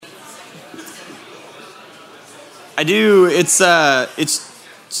I do. It's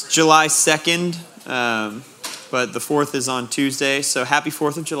July 2nd, but the 4th is on Tuesday. So happy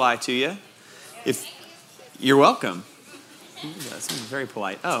 4th of July to you. If you're welcome. Ooh, that seems very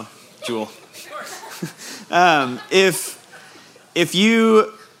polite. Oh, Jewel. If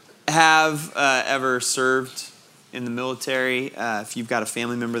you have ever served in the military, if you've got a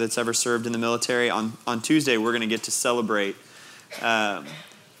family member that's ever served in the military, on Tuesday we're going to get to celebrate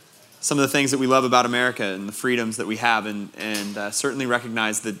some of the things that we love about America and the freedoms that we have, and certainly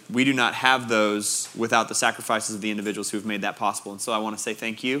recognize that we do not have those without the sacrifices of the individuals who have made that possible. And so I want to say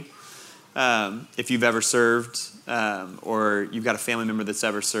thank you. If you've ever served, or you've got a family member that's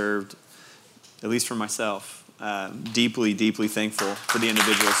ever served, at least for myself, deeply, deeply thankful for the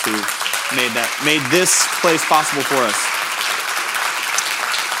individuals who made this place possible for us.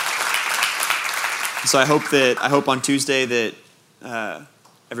 So I hope on Tuesday that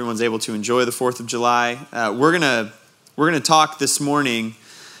everyone's able to enjoy the 4th of July. We're gonna talk this morning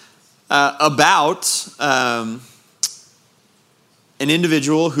about an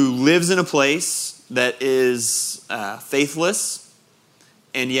individual who lives in a place that is faithless,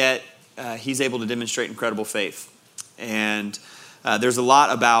 and yet he's able to demonstrate incredible faith. And there's a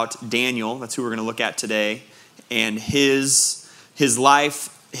lot about Daniel. That's who we're going to look at today, and his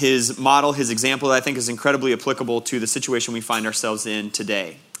life. His model, his example, that I think is incredibly applicable to the situation we find ourselves in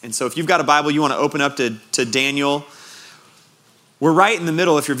today. And so if you've got a Bible, you want to open up to Daniel. We're right in the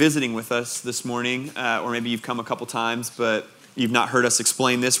middle, if you're visiting with us this morning, or maybe you've come a couple times, but you've not heard us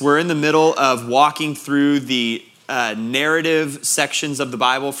explain this. We're in the middle of walking through the narrative sections of the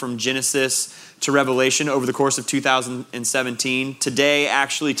Bible from Genesis to Revelation over the course of 2017. Today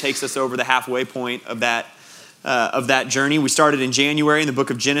actually takes us over the halfway point of that journey. We started in January in the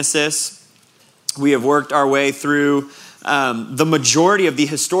book of Genesis. We have worked our way through the majority of the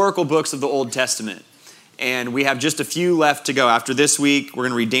historical books of the Old Testament. And we have just a few left to go. After this week, we're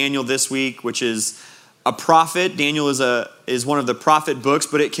going to read Daniel this week, which is a prophet. Daniel is one of the prophet books,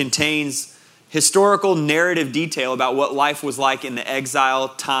 but it contains historical narrative detail about what life was like in the exile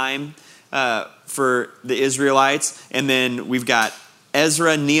time for the Israelites. And then we've got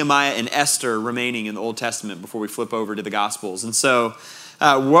Ezra, Nehemiah, and Esther remaining in the Old Testament before we flip over to the Gospels. And so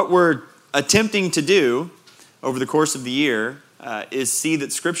what we're attempting to do over the course of the year is see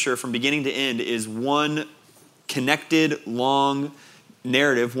that Scripture from beginning to end is one connected, long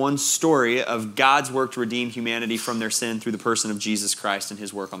narrative, one story of God's work to redeem humanity from their sin through the person of Jesus Christ and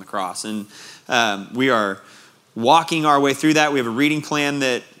his work on the cross. And we are walking our way through that. We have a reading plan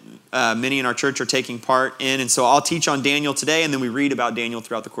that many in our church are taking part in. And so I'll teach on Daniel today, and then we read about Daniel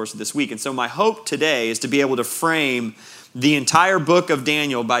throughout the course of this week. And so my hope today is to be able to frame the entire book of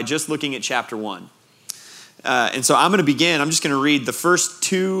Daniel by just looking at chapter 1. And so I'm going to begin. I'm just going to read the first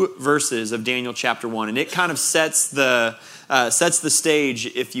 2 verses of Daniel chapter 1. And it kind of sets the stage,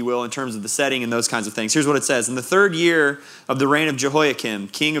 if you will, in terms of the setting and those kinds of things. Here's what it says. In the 3rd year of the reign of Jehoiakim,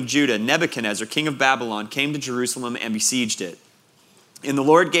 king of Judah, Nebuchadnezzar, king of Babylon, came to Jerusalem and besieged it. And the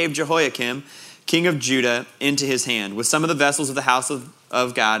Lord gave Jehoiakim, king of Judah, into his hand, with some of the vessels of the house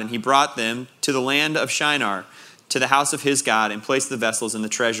of God, and he brought them to the land of Shinar, to the house of his God, and placed the vessels in the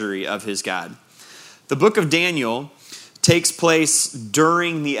treasury of his God. The book of Daniel takes place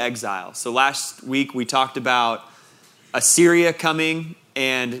during the exile. So last week we talked about Assyria coming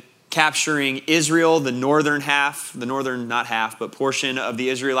and capturing Israel, the northern portion of the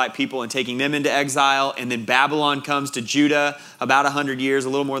Israelite people, and taking them into exile. And then Babylon comes to Judah about 100 years, a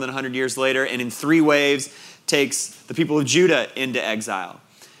little more than 100 years later, and in 3 waves takes the people of Judah into exile.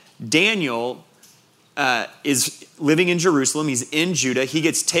 Daniel is living in Jerusalem. He's in Judah. He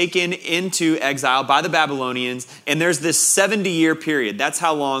gets taken into exile by the Babylonians, and there's this 70-year period. That's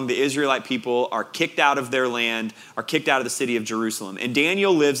how long the Israelite people are kicked out of their land, are kicked out of the city of Jerusalem. And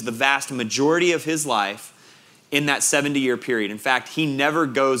Daniel lives the vast majority of his life in that 70-year period. In fact, he never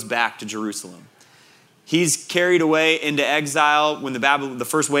goes back to Jerusalem. He's carried away into exile when the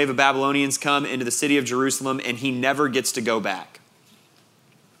first wave of Babylonians come into the city of Jerusalem, and he never gets to go back.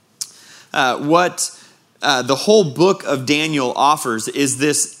 What the whole book of Daniel offers is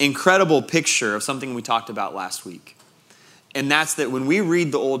this incredible picture of something we talked about last week. And that's that when we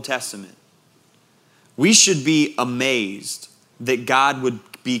read the Old Testament, we should be amazed that God would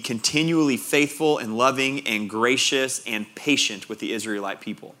be continually faithful and loving and gracious and patient with the Israelite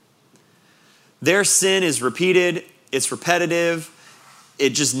people. Their sin is repeated, it's repetitive,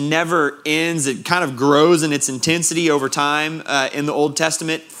 it just never ends. It kind of grows in its intensity over time in the Old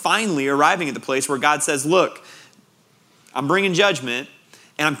Testament, finally arriving at the place where God says, look, I'm bringing judgment,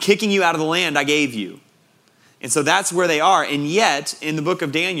 and I'm kicking you out of the land I gave you. And so that's where they are. And yet, in the book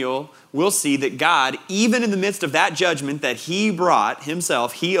of Daniel, we'll see that God, even in the midst of that judgment that he brought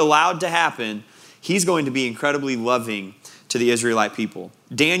himself, he allowed to happen, he's going to be incredibly loving to the Israelite people.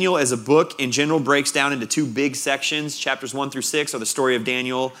 Daniel as a book in general breaks down into two big sections. Chapters 1 through 6 are the story of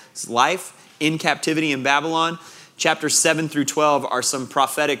Daniel's life in captivity in Babylon. Chapters 7 through 12 are some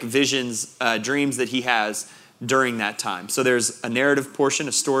prophetic visions, dreams that he has during that time. So there's a narrative portion,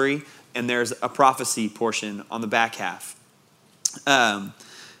 a story, and there's a prophecy portion on the back half.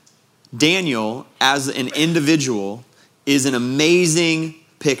 Daniel, as an individual, is an amazing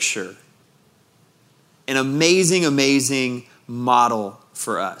picture. An amazing, amazing model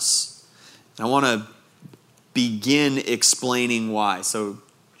for us. And I want to begin explaining why. So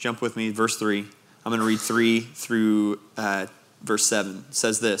jump with me, verse 3. I'm going to read 3 through verse 7. It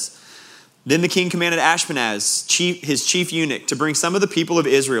says this. Then the king commanded Ashpenaz, his chief eunuch, to bring some of the people of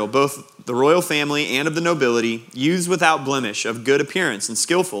Israel, both the royal family and of the nobility, youths without blemish, of good appearance and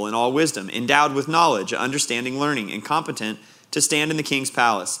skillful in all wisdom, endowed with knowledge, understanding, learning, and competent to stand in the king's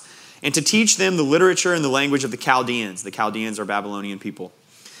palace, and to teach them the literature and the language of the Chaldeans. The Chaldeans are Babylonian people.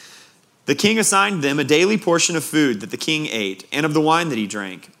 The king assigned them a daily portion of food that the king ate and of the wine that he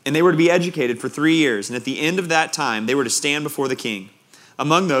drank, and they were to be educated for 3 years, and at the end of that time they were to stand before the king.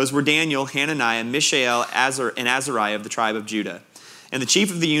 Among those were Daniel, Hananiah, Mishael, and Azariah of the tribe of Judah. And the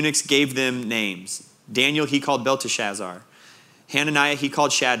chief of the eunuchs gave them names. Daniel he called Belteshazzar. Hananiah he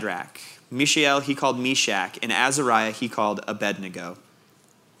called Shadrach. Mishael he called Meshach. And Azariah he called Abednego.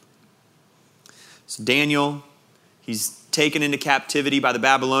 So Daniel, he's taken into captivity by the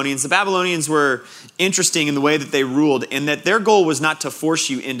Babylonians. The Babylonians were interesting in the way that they ruled, and that their goal was not to force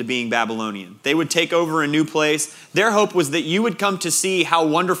you into being Babylonian. They would take over a new place. Their hope was that you would come to see how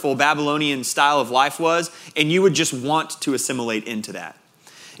wonderful Babylonian style of life was, and you would just want to assimilate into that.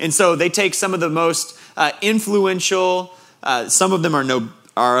 And so they take some of the most influential, some of them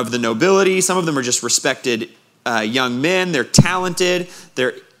are of the nobility, some of them are just respected young men. They're talented,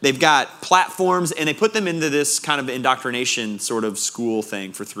 they've got platforms, and they put them into this kind of indoctrination sort of school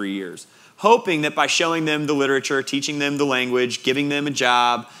thing for 3 years, hoping that by showing them the literature, teaching them the language, giving them a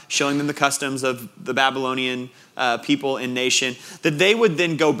job, showing them the customs of the Babylonian people and nation, that they would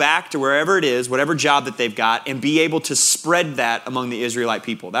then go back to wherever it is, whatever job that they've got, and be able to spread that among the Israelite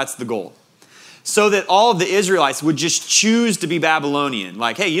people. That's the goal. So that all of the Israelites would just choose to be Babylonian.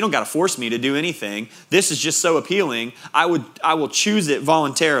 Like, hey, you don't got to force me to do anything. This is just so appealing. I will choose it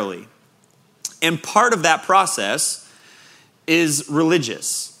voluntarily. And part of that process is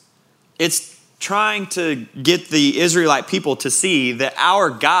religious. It's trying to get the Israelite people to see that our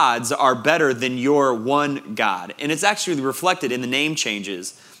gods are better than your one God. And it's actually reflected in the name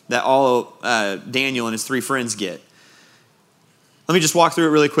changes that all Daniel and his 3 friends get. Let me just walk through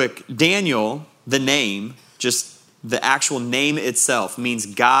it really quick. Daniel, the name, just the actual name itself, means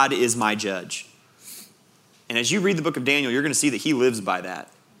God is my judge. And as you read the book of Daniel, you're going to see that he lives by that.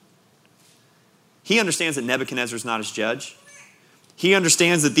 He understands that Nebuchadnezzar is not his judge. He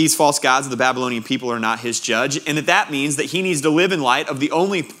understands that these false gods of the Babylonian people are not his judge, and that means that he needs to live in light of the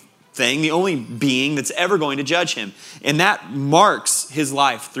only thing, the only being that's ever going to judge him. And that marks his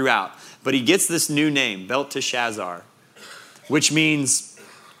life throughout. But he gets this new name, Belteshazzar, which means,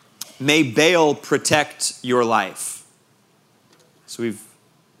 may Baal protect your life. So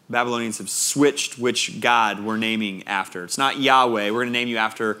Babylonians have switched which God we're naming after. It's not Yahweh. We're going to name you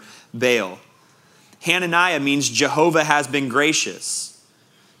after Baal. Hananiah means Jehovah has been gracious.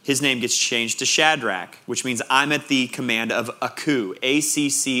 His name gets changed to Shadrach, which means I'm at the command of Aku,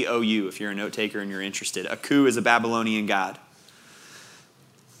 A-C-C-O-U, if you're a note taker and you're interested. Aku is a Babylonian god.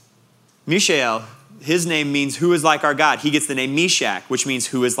 Mishael, his name means who is like our God. He gets the name Meshach, which means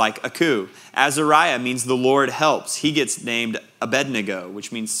who is like Aku. Azariah means the Lord helps. He gets named Abednego,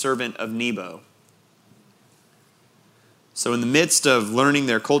 which means servant of Nebo. So in the midst of learning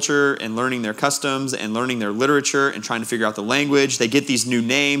their culture and learning their customs and learning their literature and trying to figure out the language, they get these new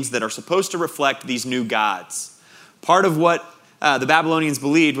names that are supposed to reflect these new gods. Part of what the Babylonians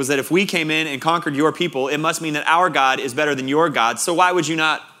believed was that if we came in and conquered your people, it must mean that our God is better than your God, so why would you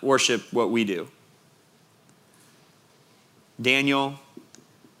not worship what we do? Daniel,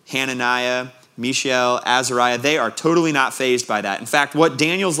 Hananiah, Mishael, Azariah, they are totally not fazed by that. In fact, what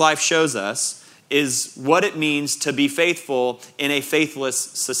Daniel's life shows us is what it means to be faithful in a faithless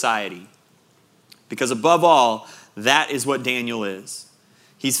society. Because above all, that is what Daniel is.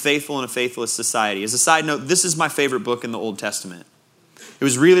 He's faithful in a faithless society. As a side note, this is my favorite book in the Old Testament. It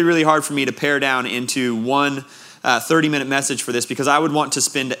was really, really hard for me to pare down into one 30-minute message for this because I would want to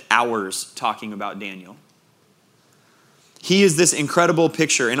spend hours talking about Daniel. he is this incredible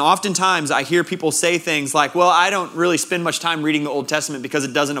picture. And oftentimes I hear people say things like, well, I don't really spend much time reading the Old Testament because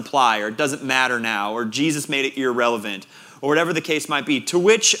it doesn't apply or it doesn't matter now or Jesus made it irrelevant or whatever the case might be. To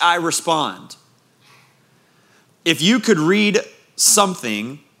which I respond, if you could read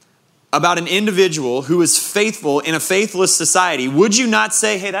something about an individual who is faithful in a faithless society, would you not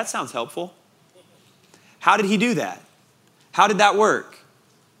say, hey, that sounds helpful? How did he do that? How did that work?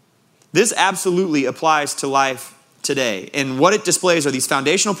 This absolutely applies to life today. And what it displays are these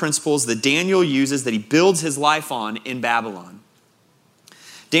foundational principles that Daniel uses, that he builds his life on in Babylon.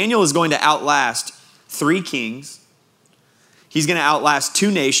 Daniel is going to outlast 3 kings. He's going to outlast 2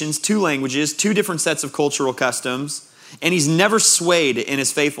 nations, 2 languages, 2 different sets of cultural customs. And he's never swayed in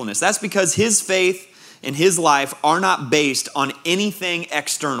his faithfulness. That's because his faith and his life are not based on anything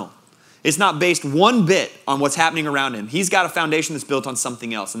external. It's not based one bit on what's happening around him. He's got a foundation that's built on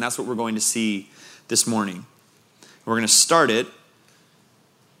something else, and that's what we're going to see this morning. We're going to start it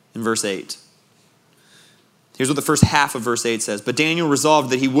in verse 8. Here's what the first half of verse 8 says. But Daniel resolved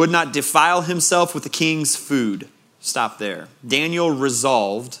that he would not defile himself with the king's food. Stop there. Daniel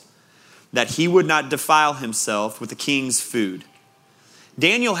resolved that he would not defile himself with the king's food.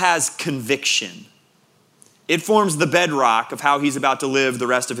 Daniel has conviction. It forms the bedrock of how he's about to live the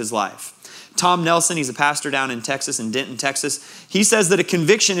rest of his life. Tom Nelson, he's a pastor down in Texas, in Denton, Texas. He says that a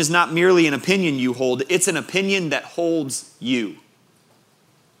conviction is not merely an opinion you hold, it's an opinion that holds you.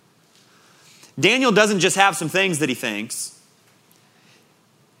 Daniel doesn't just have some things that he thinks.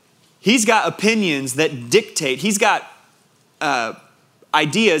 He's got opinions that dictate. He's got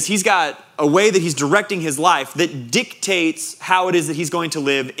ideas. He's got a way that he's directing his life that dictates how it is that he's going to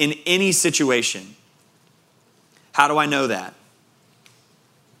live in any situation. How do I know that?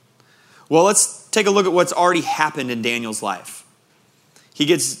 Well, let's take a look at what's already happened in Daniel's life. He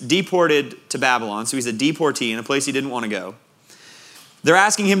gets deported to Babylon, so he's a deportee in a place he didn't want to go. They're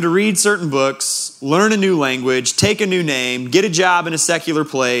asking him to read certain books, learn a new language, take a new name, get a job in a secular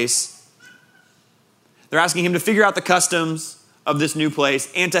place. They're asking him to figure out the customs of this new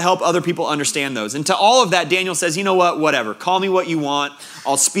place and to help other people understand those. And to all of that, Daniel says, you know what, whatever. Call me what you want.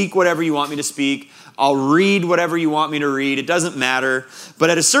 I'll speak whatever you want me to speak. I'll read whatever you want me to read. It doesn't matter.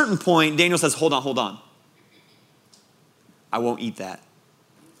 But at a certain point, Daniel says, hold on. I won't eat that.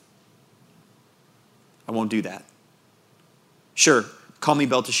 I won't do that. Sure, call me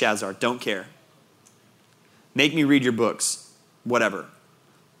Belteshazzar. Don't care. Make me read your books. Whatever.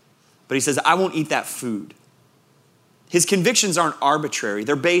 But he says, I won't eat that food. His convictions aren't arbitrary.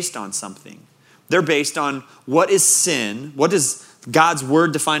 They're based on something. They're based on what is sin, what does God's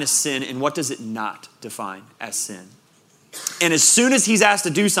word define as sin, and what does it not define as sin. And as soon as he's asked to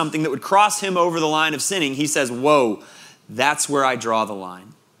do something that would cross him over the line of sinning, he says, whoa, that's where I draw the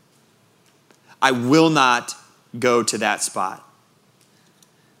line. I will not go to that spot.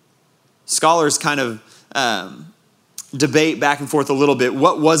 Scholars kind of debate back and forth a little bit.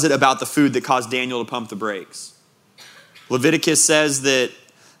 What was it about the food that caused Daniel to pump the brakes? Leviticus says that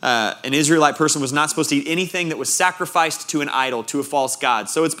an Israelite person was not supposed to eat anything that was sacrificed to an idol, to a false god.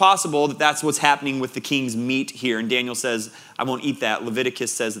 So it's possible that that's what's happening with the king's meat here. And Daniel says, I won't eat that.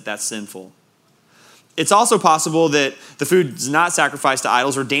 Leviticus says that that's sinful. It's also possible that the food's not sacrificed to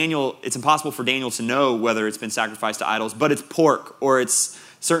idols, or it's impossible for Daniel to know whether it's been sacrificed to idols, but it's pork or it's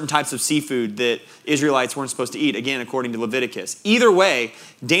certain types of seafood that Israelites weren't supposed to eat, again, according to Leviticus. Either way,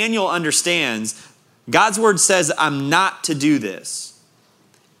 Daniel understands God's word says I'm not to do this.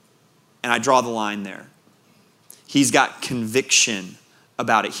 And I draw the line there. He's got conviction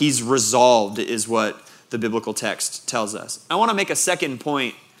about it. He's resolved, is what the biblical text tells us. I want to make a second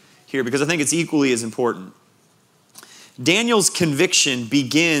point here because I think it's equally as important. Daniel's conviction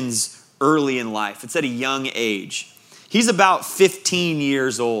begins early in life. It's at a young age. He's about 15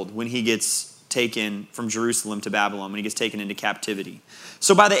 years old when he gets taken from Jerusalem to Babylon, when he gets taken into captivity.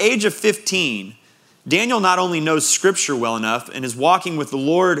 So by the age of 15, Daniel not only knows Scripture well enough and is walking with the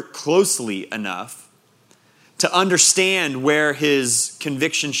Lord closely enough to understand where his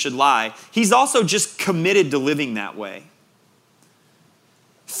conviction should lie, he's also just committed to living that way.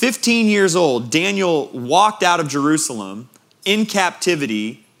 15 years old, Daniel walked out of Jerusalem in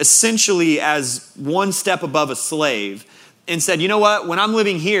captivity, essentially as one step above a slave, and said, you know what, when I'm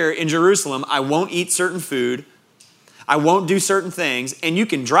living here in Jerusalem, I won't eat certain food, I won't do certain things, and you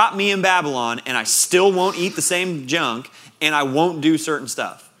can drop me in Babylon and I still won't eat the same junk and I won't do certain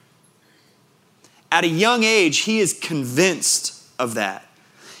stuff. At a young age, he is convinced of that.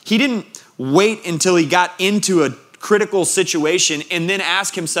 He didn't wait until he got into a critical situation and then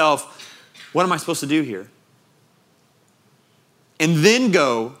ask himself, what am I supposed to do here? and then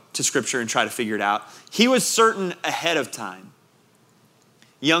go to Scripture and try to figure it out. He was certain ahead of time.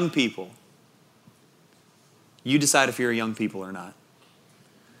 Young people, you decide if you're a young people or not.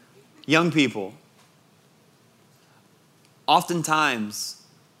 Young people, oftentimes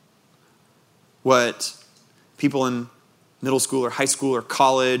what people in middle school or high school or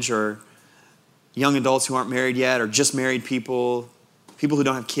college or young adults who aren't married yet or just married people, people who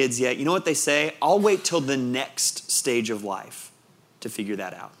don't have kids yet, you know what they say? I'll wait till the next stage of life to figure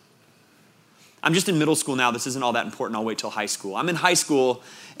that out. I'm just in middle school now. This isn't all that important. I'll wait till high school. I'm in high school.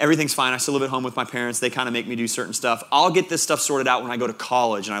 Everything's fine. I still live at home with my parents. They kind of make me do certain stuff. I'll get this stuff sorted out when I go to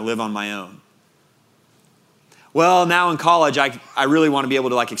college and I live on my own. Well, now in college, I really want to be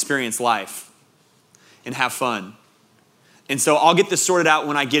able to experience life and have fun. And so I'll get this sorted out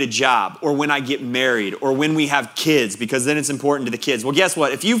when I get a job or when I get married or when we have kids, because then it's important to the kids. Well, guess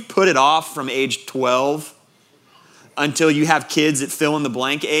what? If you've put it off from age 12 until you have kids at fill in the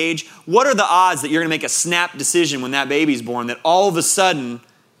blank age, what are the odds that you're going to make a snap decision when that baby's born that all of a sudden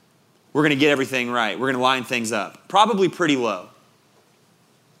we're going to get everything right? We're going to line things up. Probably pretty low.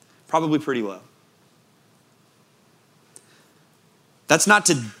 Probably pretty low. That's not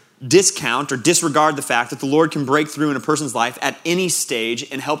to discount or disregard the fact that the Lord can break through in a person's life at any stage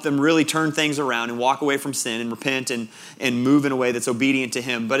and help them really turn things around and walk away from sin and repent and move in a way that's obedient to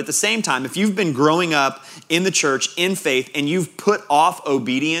Him. But at the same time, if you've been growing up in the church in faith and you've put off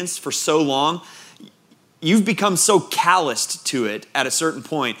obedience for so long, you've become so calloused to it at a certain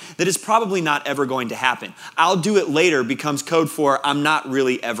point that it's probably not ever going to happen. I'll do it later becomes code for I'm not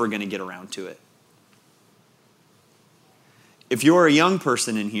really ever going to get around to it. If you're a young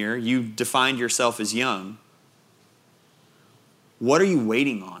person in here, you defined yourself as young, what are you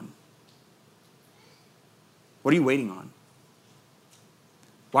waiting on? What are you waiting on?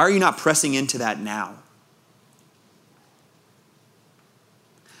 Why are you not pressing into that now?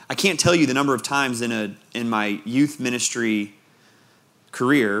 I can't tell you the number of times in my youth ministry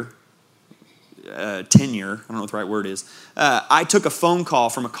career, tenure, I don't know what the right word is, I took a phone call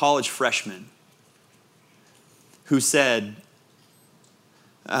from a college freshman who said,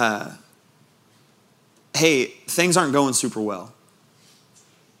 hey, things aren't going super well.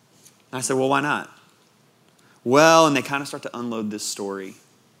 And I said, well, why not? Well, and they kind of start to unload this story.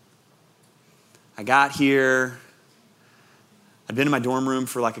 I got here. I'd been in my dorm room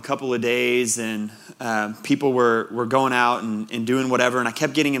for a couple of days, and people were going out and doing whatever, and I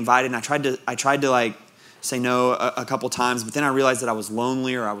kept getting invited, and I tried to say no a couple times, but then I realized that I was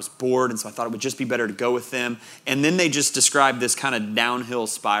lonely or I was bored, and so I thought it would just be better to go with them. And then they just described this kind of downhill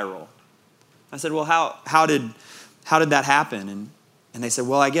spiral. I said, well, how did that happen? And they said,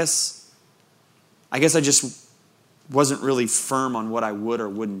 well, I guess I just wasn't really firm on what I would or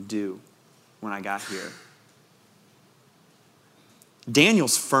wouldn't do when I got here.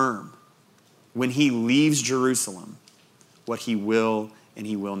 Daniel's firm when he leaves Jerusalem what he will and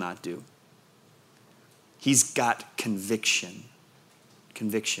he will not do. He's got conviction.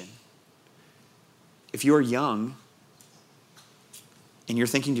 Conviction. If you're young and you're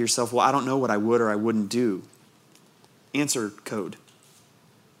thinking to yourself, well, I don't know what I would or I wouldn't do, answer code.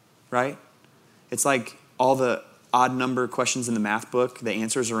 Right? It's like all the odd number questions in the math book, the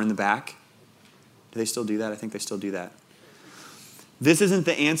answers are in the back. Do they still do that? I think they still do that. This isn't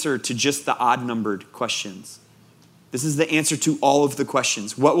the answer to just the odd numbered questions. This is the answer to all of the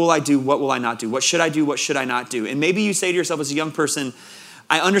questions. What will I do? What will I not do? What should I do? What should I not do? And maybe you say to yourself as a young person,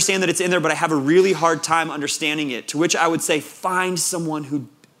 I understand that it's in there, but I have a really hard time understanding it. To which I would say, find someone who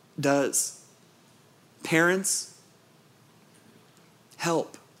does. Parents,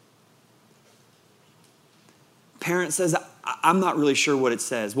 help. Parent says, I'm not really sure what it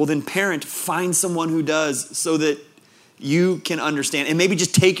says. Well, then parent, find someone who does so that you can understand. And maybe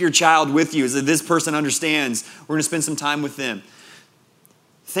just take your child with you so that this person understands. We're going to spend some time with them.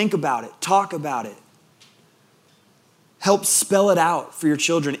 Think about it. Talk about it. Help spell it out for your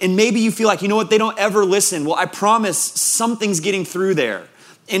children. And maybe you feel like, you know what, they don't ever listen. Well, I promise something's getting through there.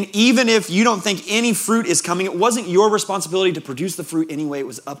 And even if you don't think any fruit is coming, it wasn't your responsibility to produce the fruit anyway. It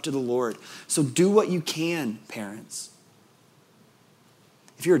was up to the Lord. So do what you can, parents.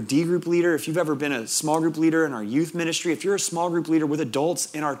 If you're a D group leader, if you've ever been a small group leader in our youth ministry, if you're a small group leader with adults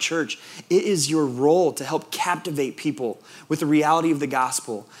in our church, it is your role to help captivate people with the reality of the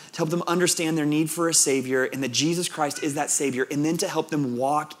gospel, to help them understand their need for a Savior and that Jesus Christ is that Savior, and then to help them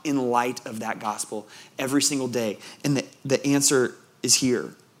walk in light of that gospel every single day. And the answer is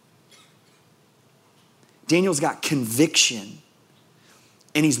here. Daniel's got conviction.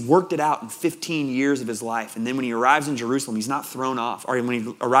 And he's worked it out in 15 years of his life. And then when he arrives in Jerusalem, he's not thrown off. Or when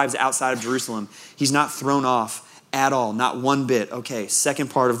he arrives outside of Jerusalem, he's not thrown off at all, not one bit. Okay, second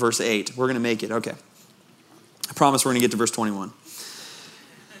part of verse 8. We're going to make it. Okay. I promise we're going to get to verse 21.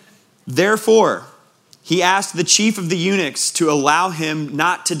 Therefore, he asked the chief of the eunuchs to allow him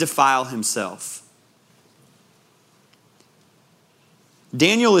not to defile himself.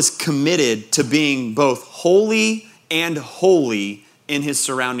 Daniel is committed to being both holy and holy in his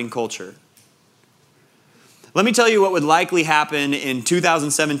surrounding culture. Let me tell you what would likely happen in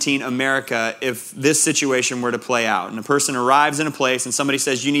 2017 America if this situation were to play out. And a person arrives in a place and somebody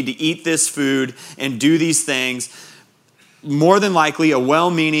says, you need to eat this food and do these things. More than likely, a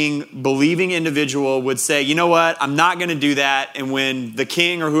well-meaning, believing individual would say, you know what, I'm not going to do that. And when the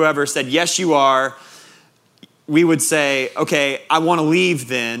king or whoever said, yes, you are, we would say, okay, I want to leave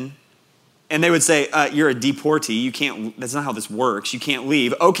then. And they would say, you're a deportee. You can't, that's not how this works. You can't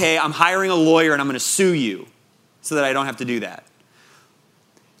leave. Okay, I'm hiring a lawyer and I'm going to sue you so that I don't have to do that.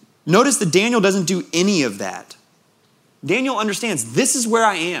 Notice that Daniel doesn't do any of that. Daniel understands this is where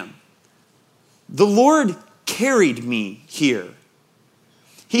I am. The Lord carried me here.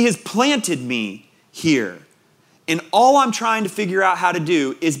 He has planted me here. And all I'm trying to figure out how to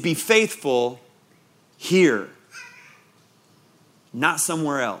do is be faithful here, not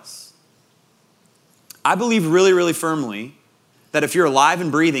somewhere else. I believe really, really firmly that if you're alive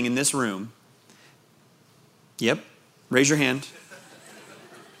and breathing in this room, yep, raise your hand.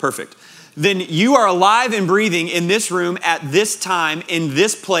 Perfect. Then you are alive and breathing in this room at this time, in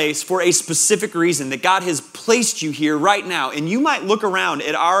this place, for a specific reason, that God has placed you here right now. And you might look around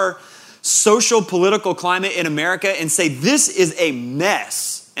at our social, political climate in America and say, this is a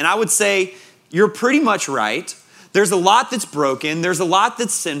mess. And I would say, you're pretty much right. There's a lot that's broken. There's a lot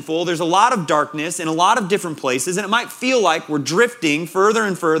that's sinful. There's a lot of darkness in a lot of different places. And it might feel like we're drifting further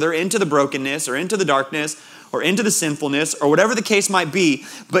and further into the brokenness or into the darkness or into the sinfulness or whatever the case might be.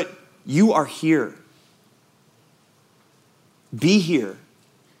 But you are here. Be here.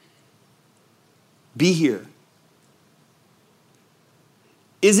 Be here.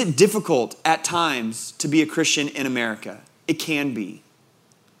 Is it difficult at times to be a Christian in America? It can be.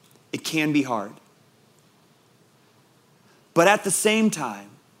 It can be hard. But at the same time,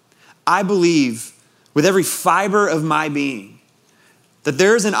 I believe with every fiber of my being that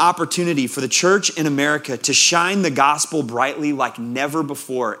there is an opportunity for the church in America to shine the gospel brightly like never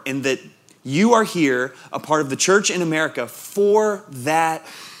before, and that you are here, a part of the church in America, for that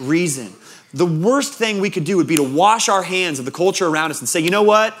reason. The worst thing we could do would be to wash our hands of the culture around us and say, you know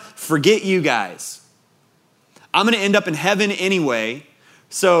what? Forget you guys. I'm going to end up in heaven anyway,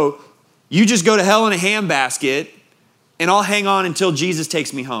 so you just go to hell in a handbasket, and I'll hang on until Jesus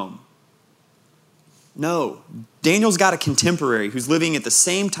takes me home. No. Daniel's got a contemporary who's living at the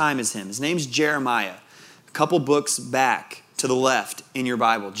same time as him. His name's Jeremiah. A couple books back to the left in your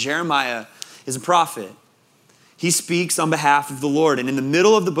Bible. Jeremiah is a prophet. He speaks on behalf of the Lord. And in the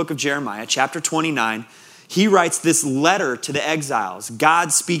middle of the book of Jeremiah, chapter 29, he writes this letter to the exiles,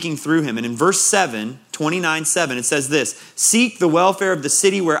 God speaking through him. And in verse 7, 29:7, it says this, seek the welfare of the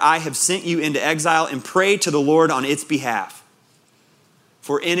city where I have sent you into exile and pray to the Lord on its behalf.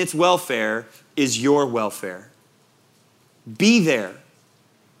 For in its welfare is your welfare. Be there.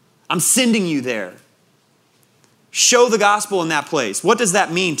 I'm sending you there. Show the gospel in that place. What does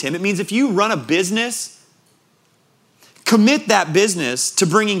that mean, Tim? It means if you run a business, commit that business to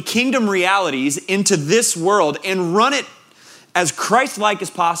bringing kingdom realities into this world and run it as Christ-like as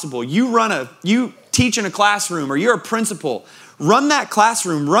possible. You teach in a classroom or you're a principal. Run that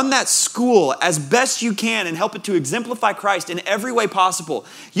classroom, run that school as best you can and help it to exemplify Christ in every way possible.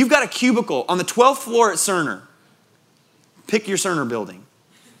 You've got a cubicle on the 12th floor at Cerner. Pick your Cerner building.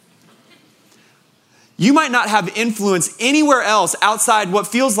 You might not have influence anywhere else outside what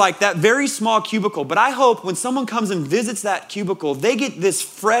feels like that very small cubicle, but I hope when someone comes and visits that cubicle, they get this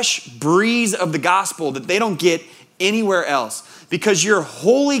fresh breeze of the gospel that they don't get anywhere else, because you're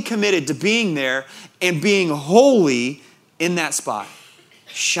wholly committed to being there and being holy in that spot,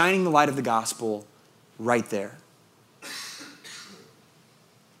 shining the light of the gospel right there.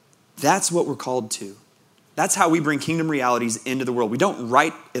 That's what we're called to. That's how we bring kingdom realities into the world. We don't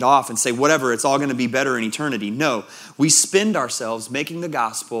write it off and say, whatever, it's all going to be better in eternity. No, we spend ourselves making the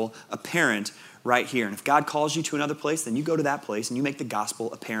gospel apparent right here. And if God calls you to another place, then you go to that place and you make the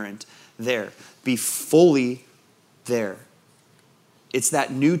gospel apparent there. Be fully there. It's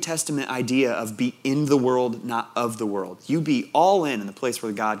that New Testament idea of be in the world, not of the world. You be all in the place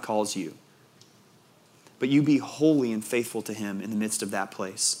where God calls you. But you be holy and faithful to him in the midst of that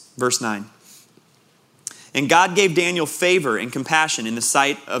place. Verse 9. And God gave Daniel favor and compassion in the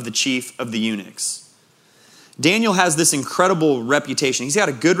sight of the chief of the eunuchs. Daniel has this incredible reputation. He's got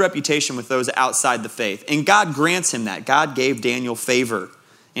a good reputation with those outside the faith. And God grants him that. God gave Daniel favor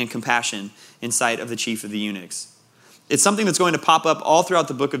and compassion in sight of the chief of the eunuchs. It's something that's going to pop up all throughout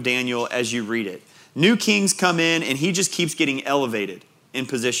the book of Daniel as you read it. New kings come in and he just keeps getting elevated in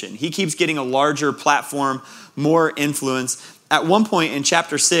position. He keeps getting a larger platform, more influence. At one point in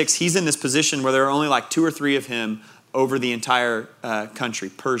chapter 6, he's in this position where there are only like 2 or 3 of him over the entire country.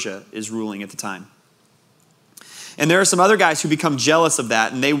 Persia is ruling at the time. And there are some other guys who become jealous of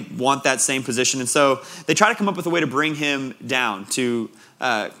that, and they want that same position. And so they try to come up with a way to bring him down, to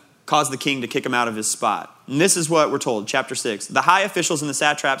cause the king to kick him out of his spot. And this is what we're told, chapter 6. The high officials and the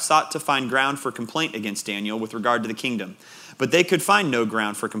satraps sought to find ground for complaint against Daniel with regard to the kingdom. But they could find no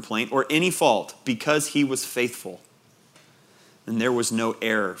ground for complaint or any fault because he was faithful. And there was no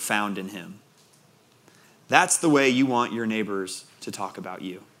error found in him. That's the way you want your neighbors to talk about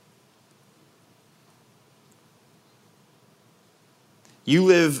you. You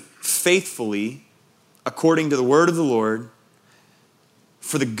live faithfully according to the word of the Lord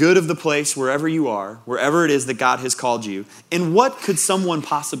for the good of the place wherever you are, wherever it is that God has called you. And what could someone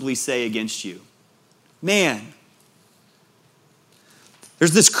possibly say against you? Man,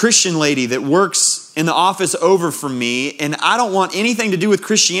 there's this Christian lady that works in the office over from me, and I don't want anything to do with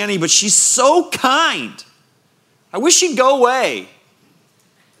Christianity, but she's so kind. I wish she'd go away.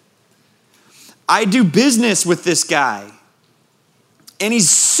 I do business with this guy, and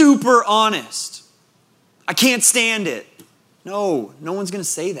he's super honest. I can't stand it. No one's going to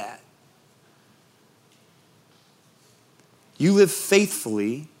say that. You live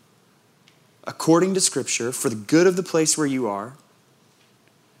faithfully according to Scripture for the good of the place where you are.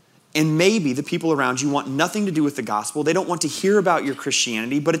 And maybe the people around you want nothing to do with the gospel. They don't want to hear about your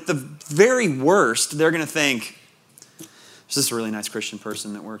Christianity, but at the very worst, they're going to think, there's this really nice Christian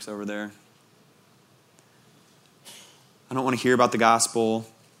person that works over there. I don't want to hear about the gospel.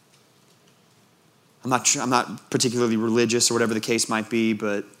 I'm not particularly religious or whatever the case might be,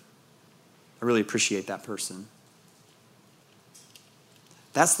 but I really appreciate that person.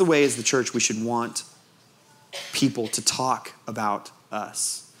 That's the way as the church we should want people to talk about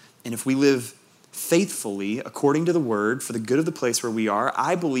us. And if we live faithfully according to the word for the good of the place where we are,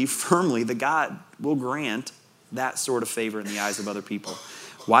 I believe firmly that God will grant that sort of favor in the eyes of other people.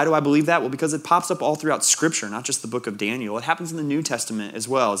 Why do I believe that? Well, because it pops up all throughout Scripture, not just the book of Daniel. It happens in the New Testament as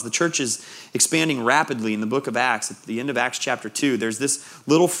well. As the church is expanding rapidly in the book of Acts, at the end of Acts chapter 2, there's this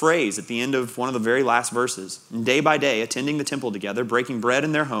little phrase at the end of one of the very last verses. And day by day, attending the temple together, breaking bread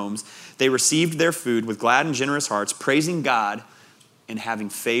in their homes, they received their food with glad and generous hearts, praising God and having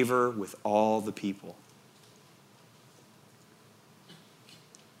favor with all the people.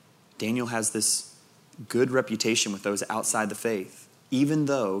 Daniel has this good reputation with those outside the faith, even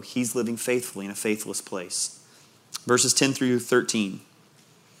though he's living faithfully in a faithless place. Verses 10 through 13.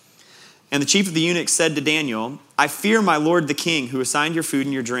 And the chief of the eunuchs said to Daniel, I fear my lord the king, who assigned your food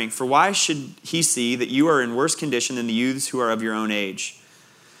and your drink, for why should he see that you are in worse condition than the youths who are of your own age?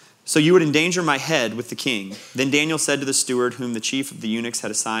 So you would endanger my head with the king. Then Daniel said to the steward, whom the chief of the eunuchs had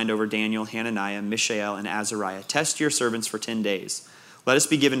assigned over Daniel, Hananiah, Mishael, and Azariah, test your servants for 10 days. Let us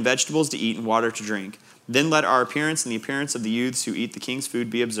be given vegetables to eat and water to drink. Then let our appearance and the appearance of the youths who eat the king's food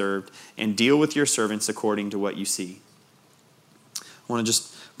be observed, and deal with your servants according to what you see. I want to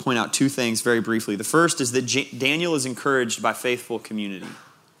just point out 2 things very briefly. The first is that Daniel is encouraged by faithful community.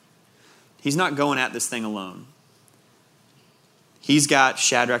 He's not going at this thing alone. He's got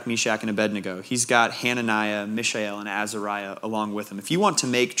Shadrach, Meshach, and Abednego. He's got Hananiah, Mishael, and Azariah along with him. If you want to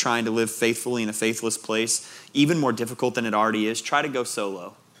make trying to live faithfully in a faithless place even more difficult than it already is, try to go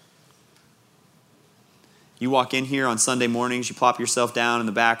solo. You walk in here on Sunday mornings, you plop yourself down in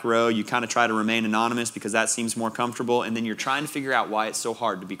the back row, you kind of try to remain anonymous because that seems more comfortable, and then you're trying to figure out why it's so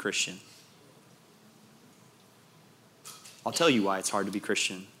hard to be Christian. I'll tell you why it's hard to be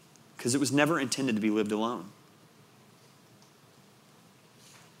Christian. Because it was never intended to be lived alone.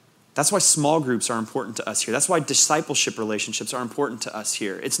 That's why small groups are important to us here. That's why discipleship relationships are important to us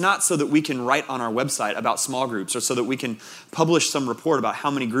here. It's not so that we can write on our website about small groups or so that we can publish some report about how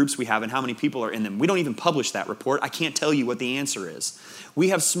many groups we have and how many people are in them. We don't even publish that report. I can't tell you what the answer is. We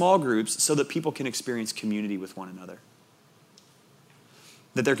have small groups so that people can experience community with one another.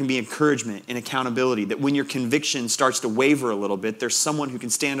 That there can be encouragement and accountability. That when your conviction starts to waver a little bit, there's someone who can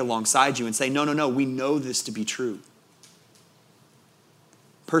stand alongside you and say, no, we know this to be true.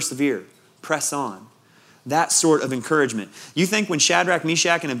 Persevere, press on. That sort of encouragement. You think when Shadrach,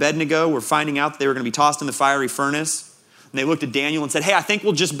 Meshach, and Abednego were finding out that they were going to be tossed in the fiery furnace, and they looked at Daniel and said, hey, I think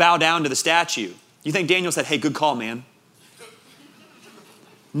we'll just bow down to the statue. You think Daniel said, hey, good call, man?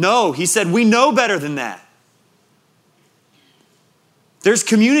 No, he said, we know better than that. There's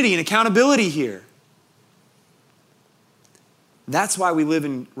community and accountability here. That's why we live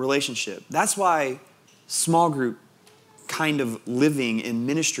in relationship. That's why small group kind of living in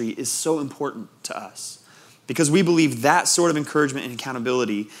ministry is so important to us. Because we believe that sort of encouragement and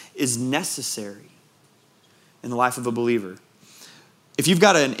accountability is necessary in the life of a believer. If you've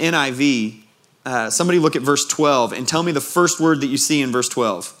got an NIV, somebody look at verse 12 and tell me the first word that you see in verse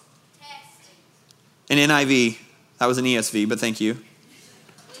 12. An NIV, that was an ESV, but thank you.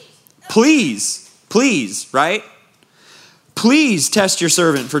 Please, right? Please test your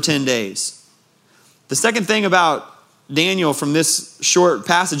servant for 10 days. The second thing about Daniel from this short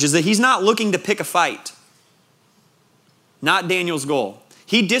passage is that he's not looking to pick a fight. Not Daniel's goal.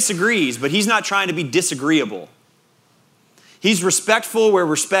 He disagrees, but he's not trying to be disagreeable. He's respectful where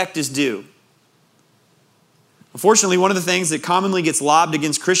respect is due. Unfortunately, one of the things that commonly gets lobbed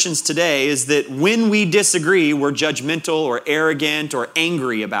against Christians today is that when we disagree, we're judgmental or arrogant or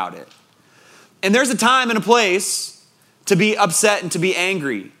angry about it. And there's a time and a place to be upset and to be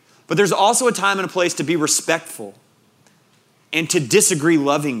angry. But there's also a time and a place to be respectful and to disagree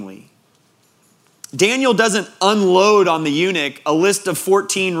lovingly. Daniel doesn't unload on the eunuch a list of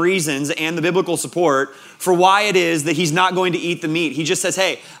 14 reasons and the biblical support for why it is that he's not going to eat the meat. He just says,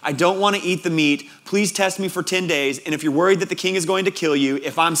 hey, I don't want to eat the meat. Please test me for 10 days. And if you're worried that the king is going to kill you,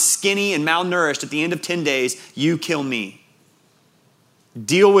 if I'm skinny and malnourished at the end of 10 days, you kill me.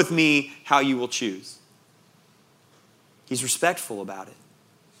 Deal with me how you will choose. He's respectful about it.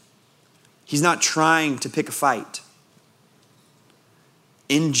 He's not trying to pick a fight.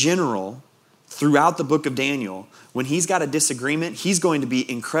 In general, throughout the book of Daniel, when he's got a disagreement, he's going to be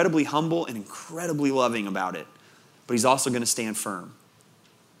incredibly humble and incredibly loving about it. But he's also going to stand firm.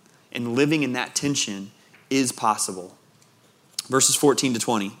 And living in that tension is possible. Verses 14 to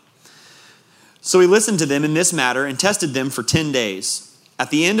 20. So he listened to them in this matter and tested them for 10 days. At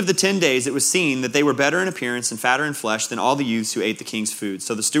the end of the 10 days, it was seen that they were better in appearance and fatter in flesh than all the youths who ate the king's food.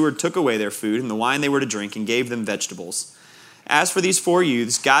 So the steward took away their food and the wine they were to drink and gave them vegetables. As for these 4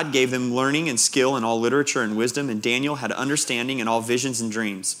 youths, God gave them learning and skill in all literature and wisdom, and Daniel had understanding in all visions and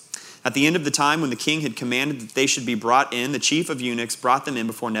dreams. At the end of the time when the king had commanded that they should be brought in, the chief of eunuchs brought them in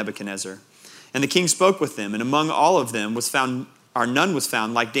before Nebuchadnezzar. And the king spoke with them, and among all of them none was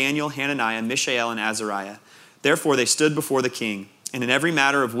found like Daniel, Hananiah, Mishael, and Azariah. Therefore they stood before the king. And in every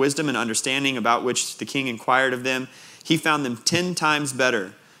matter of wisdom and understanding about which the king inquired of them, he found them 10 times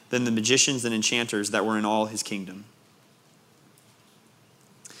better than the magicians and enchanters that were in all his kingdom.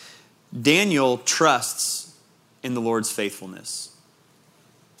 Daniel trusts in the Lord's faithfulness.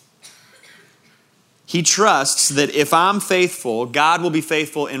 He trusts that if I'm faithful, God will be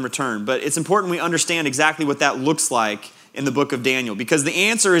faithful in return. But it's important we understand exactly what that looks like in the book of Daniel, because the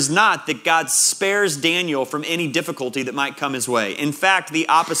answer is not that God spares Daniel from any difficulty that might come his way. In fact, the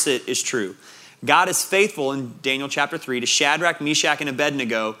opposite is true. God is faithful in Daniel chapter 3 to Shadrach, Meshach, and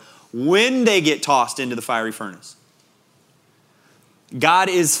Abednego when they get tossed into the fiery furnace. God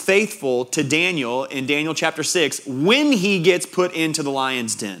is faithful to Daniel in Daniel chapter 6 when he gets put into the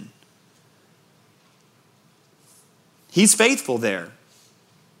lion's den. He's faithful there.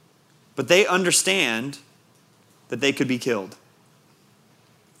 But they understand that they could be killed.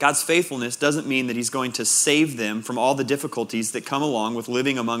 God's faithfulness doesn't mean that he's going to save them from all the difficulties that come along with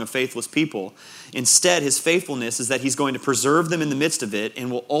living among a faithless people. Instead, his faithfulness is that he's going to preserve them in the midst of it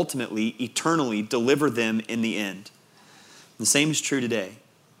and will ultimately, eternally deliver them in the end. The same is true today.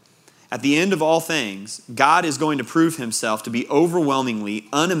 At the end of all things, God is going to prove himself to be overwhelmingly,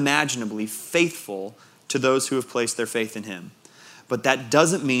 unimaginably faithful to those who have placed their faith in him. But that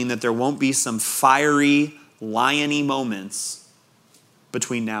doesn't mean that there won't be some fiery, lion-y moments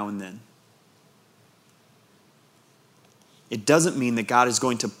between now and then. It doesn't mean that God is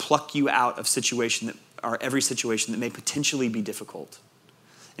going to pluck you out of every situation that may potentially be difficult.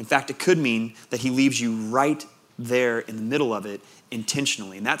 In fact, it could mean that he leaves you right there in the middle of it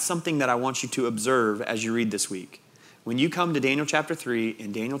intentionally. And that's something that I want you to observe as you read this week. When you come to Daniel chapter 3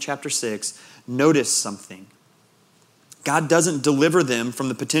 and Daniel chapter 6, notice something. God doesn't deliver them from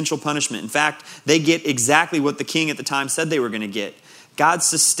the potential punishment. In fact, they get exactly what the king at the time said they were going to get. God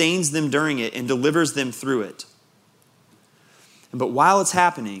sustains them during it and delivers them through it. But while it's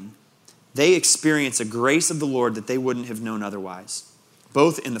happening, they experience a grace of the Lord that they wouldn't have known otherwise.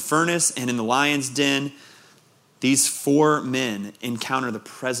 Both in the furnace and in the lion's den, these 4 men encounter the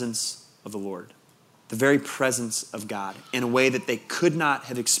presence of the Lord, the very presence of God, in a way that they could not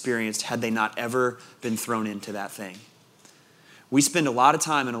have experienced had they not ever been thrown into that thing. We spend a lot of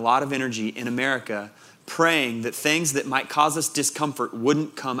time and a lot of energy in America praying that things that might cause us discomfort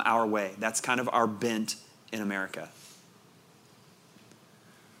wouldn't come our way. That's kind of our bent in America.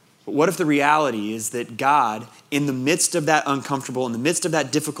 But what if the reality is that God, in the midst of that uncomfortable, in the midst of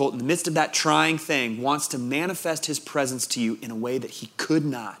that difficult, in the midst of that trying thing, wants to manifest his presence to you in a way that he could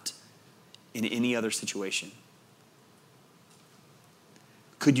not in any other situation?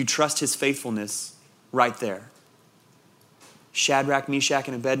 Could you trust his faithfulness right there? Shadrach, Meshach,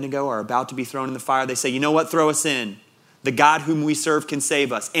 and Abednego are about to be thrown in the fire. They say, you know what? Throw us in. The God whom we serve can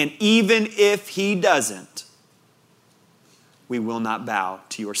save us. And even if he doesn't, we will not bow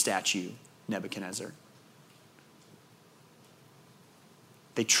to your statue, Nebuchadnezzar.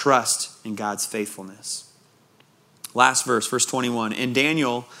 They trust in God's faithfulness. Last verse, verse 21. And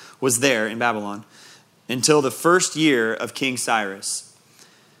Daniel was there in Babylon until the first year of King Cyrus.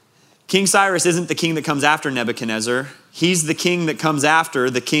 King Cyrus isn't the king that comes after Nebuchadnezzar. He's the king that comes after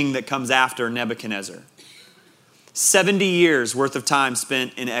the king that comes after Nebuchadnezzar. 70 years worth of time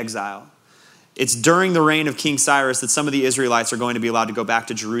spent in exile. It's during the reign of King Cyrus that some of the Israelites are going to be allowed to go back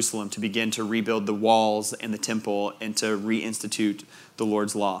to Jerusalem to begin to rebuild the walls and the temple and to reinstitute the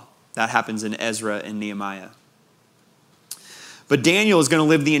Lord's law. That happens in Ezra and Nehemiah. But Daniel is going to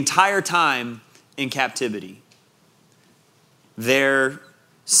live the entire time in captivity. There,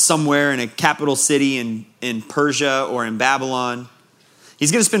 somewhere in a capital city in Persia or in Babylon.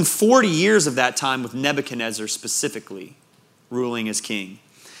 He's going to spend 40 years of that time with Nebuchadnezzar specifically, ruling as king.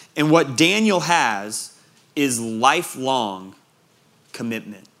 And what Daniel has is lifelong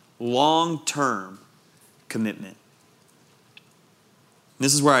commitment, long-term commitment.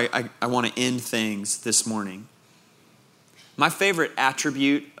 This is where I want to end things this morning. My favorite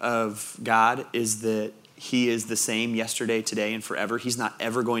attribute of God is that he is the same yesterday, today, and forever. He's not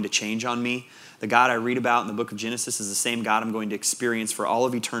ever going to change on me. The God I read about in the book of Genesis is the same God I'm going to experience for all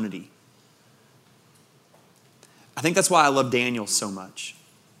of eternity. I think that's why I love Daniel so much.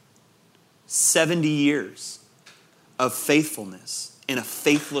 70 years of faithfulness in a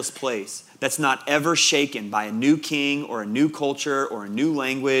faithless place that's not ever shaken by a new king or a new culture or a new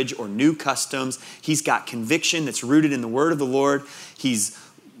language or new customs. He's got conviction that's rooted in the word of the Lord. He's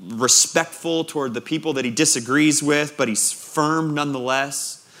respectful toward the people that he disagrees with, but he's firm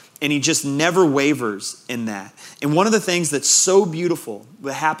nonetheless. And he just never wavers in that. And one of the things that's so beautiful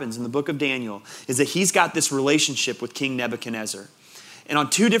that happens in the book of Daniel is that he's got this relationship with King Nebuchadnezzar. And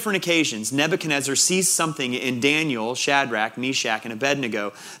on two different occasions, Nebuchadnezzar sees something in Daniel, Shadrach, Meshach, and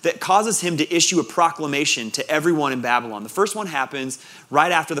Abednego that causes him to issue a proclamation to everyone in Babylon. The first one happens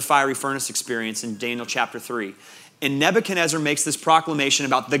right after the fiery furnace experience in Daniel chapter 3. And Nebuchadnezzar makes this proclamation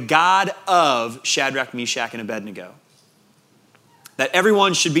about the God of Shadrach, Meshach, and Abednego. That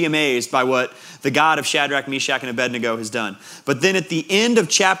everyone should be amazed by what the God of Shadrach, Meshach, and Abednego has done. But then at the end of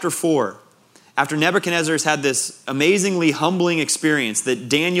chapter 4, after Nebuchadnezzar has had this amazingly humbling experience that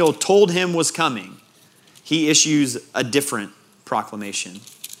Daniel told him was coming, he issues a different proclamation.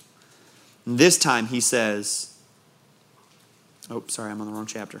 And this time he says, I'm on the wrong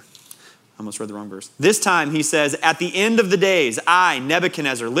chapter. I almost read the wrong verse. This time he says, at the end of the days, I,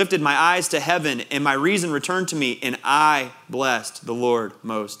 Nebuchadnezzar, lifted my eyes to heaven and my reason returned to me, and I blessed the Lord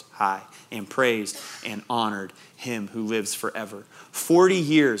Most High and praised and honored him who lives forever. 40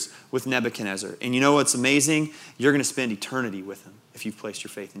 years with Nebuchadnezzar. And you know what's amazing? You're going to spend eternity with him if you've placed your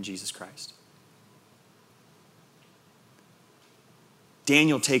faith in Jesus Christ.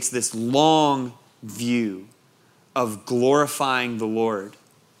 Daniel takes this long view of glorifying the Lord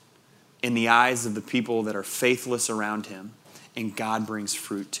in the eyes of the people that are faithless around him, and God brings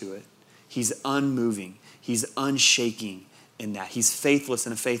fruit to it. He's unmoving. He's unshaking in that. He's faithless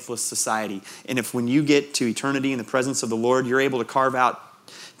in a faithless society. And if when you get to eternity in the presence of the Lord, you're able to carve out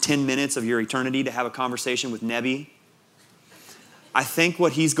 10 minutes of your eternity to have a conversation with Nebi, I think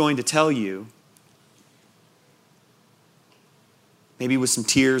what he's going to tell you, maybe with some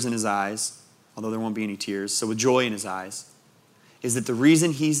tears in his eyes, although there won't be any tears, so with joy in his eyes, is that the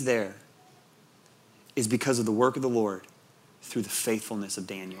reason he's there is because of the work of the Lord through the faithfulness of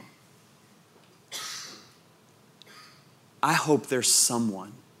Daniel. I hope there's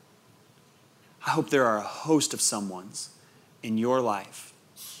someone, I hope there are a host of someones in your life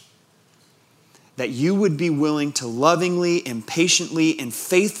that you would be willing to lovingly and patiently and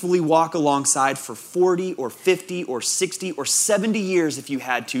faithfully walk alongside for 40 or 50 or 60 or 70 years if you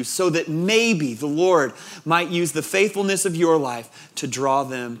had to, so that maybe the Lord might use the faithfulness of your life to draw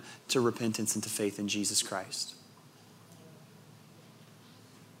them to repentance and to faith in Jesus Christ.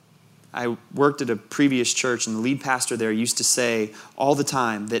 I worked at a previous church, and the lead pastor there used to say all the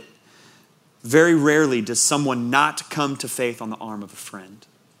time that very rarely does someone not come to faith on the arm of a friend.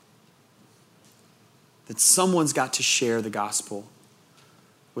 That someone's got to share the gospel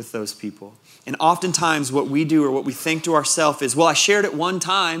with those people. And oftentimes what we do or what we think to ourselves is, well, I shared it one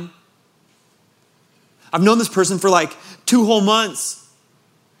time. I've known this person for like 2 whole months.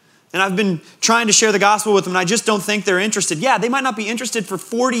 And I've been trying to share the gospel with them and I just don't think they're interested. Yeah, they might not be interested for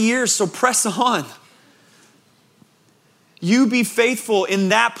 40 years, so press on. You be faithful in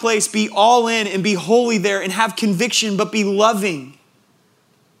that place, be all in and be holy there and have conviction, but be loving.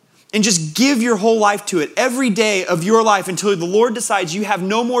 And just give your whole life to it every day of your life until the Lord decides you have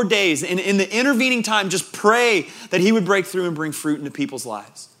no more days. And in the intervening time, just pray that He would break through and bring fruit into people's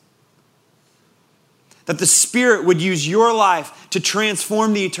lives. That the Spirit would use your life to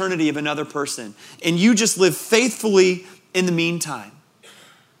transform the eternity of another person. And you just live faithfully in the meantime.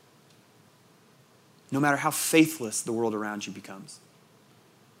 No matter how faithless the world around you becomes.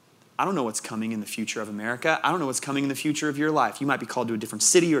 I don't know what's coming in the future of America. I don't know what's coming in the future of your life. You might be called to a different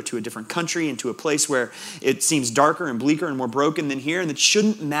city or to a different country and to a place where it seems darker and bleaker and more broken than here. And that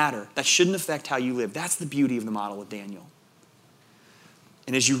shouldn't matter. That shouldn't affect how you live. That's the beauty of the model of Daniel.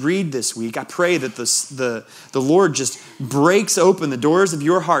 And as you read this week, I pray that the Lord just breaks open the doors of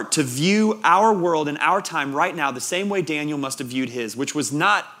your heart to view our world and our time right now the same way Daniel must have viewed his, which was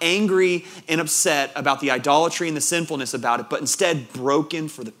not angry and upset about the idolatry and the sinfulness about it, but instead broken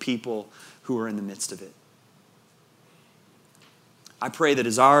for the people who are in the midst of it. I pray that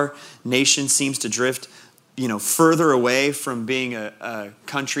as our nation seems to drift further away from being a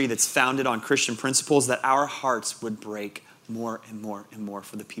country that's founded on Christian principles, that our hearts would break more and more and more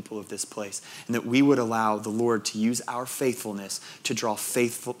for the people of this place. And that we would allow the Lord to use our faithfulness to draw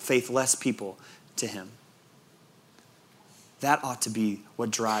faithless people to Him. That ought to be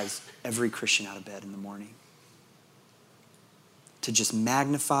what drives every Christian out of bed in the morning. To just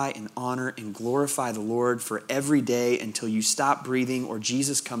magnify and honor and glorify the Lord for every day until you stop breathing or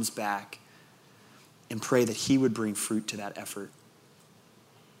Jesus comes back, and pray that He would bring fruit to that effort.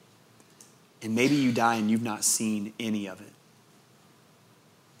 And maybe you die and you've not seen any of it.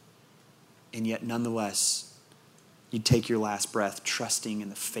 And yet, nonetheless, you take your last breath trusting in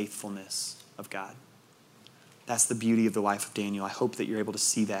the faithfulness of God. That's the beauty of the life of Daniel. I hope that you're able to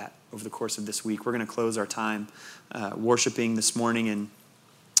see that over the course of this week. We're going to close our time worshiping this morning, and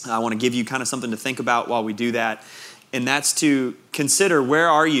I want to give you kind of something to think about while we do that. And that's to consider, where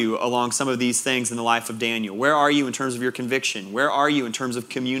are you along some of these things in the life of Daniel? Where are you in terms of your conviction? Where are you in terms of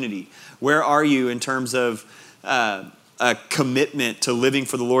community? Where are you in terms of a commitment to living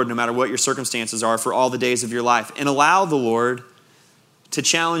for the Lord no matter what your circumstances are for all the days of your life? And allow the Lord to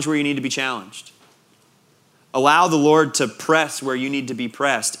challenge where you need to be challenged. Allow the Lord to press where you need to be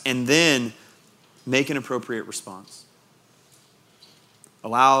pressed, and then make an appropriate response.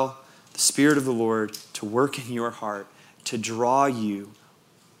 Allow the Spirit of the Lord to work in your heart to draw you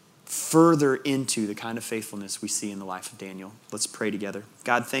further into the kind of faithfulness we see in the life of Daniel. Let's pray together.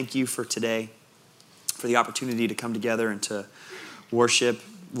 God, thank you for today, for the opportunity to come together and to worship.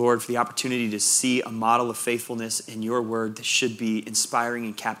 Lord, for the opportunity to see a model of faithfulness in your word that should be inspiring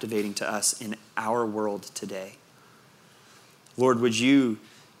and captivating to us in our world today. Lord, would you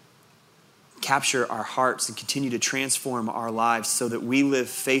capture our hearts and continue to transform our lives so that we live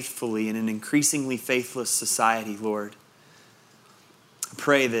faithfully in an increasingly faithless society, Lord. I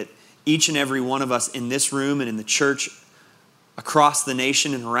pray that each and every one of us in this room and in the church across the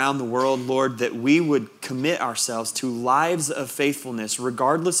nation and around the world, Lord, that we would commit ourselves to lives of faithfulness,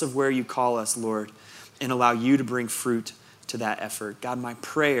 regardless of where you call us, Lord, and allow you to bring fruit to that effort. God, my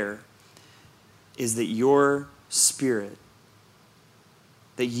prayer is that your Spirit,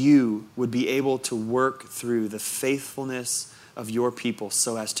 that you would be able to work through the faithfulness of your people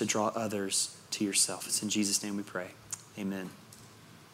so as to draw others to yourself. It's in Jesus' name we pray. Amen.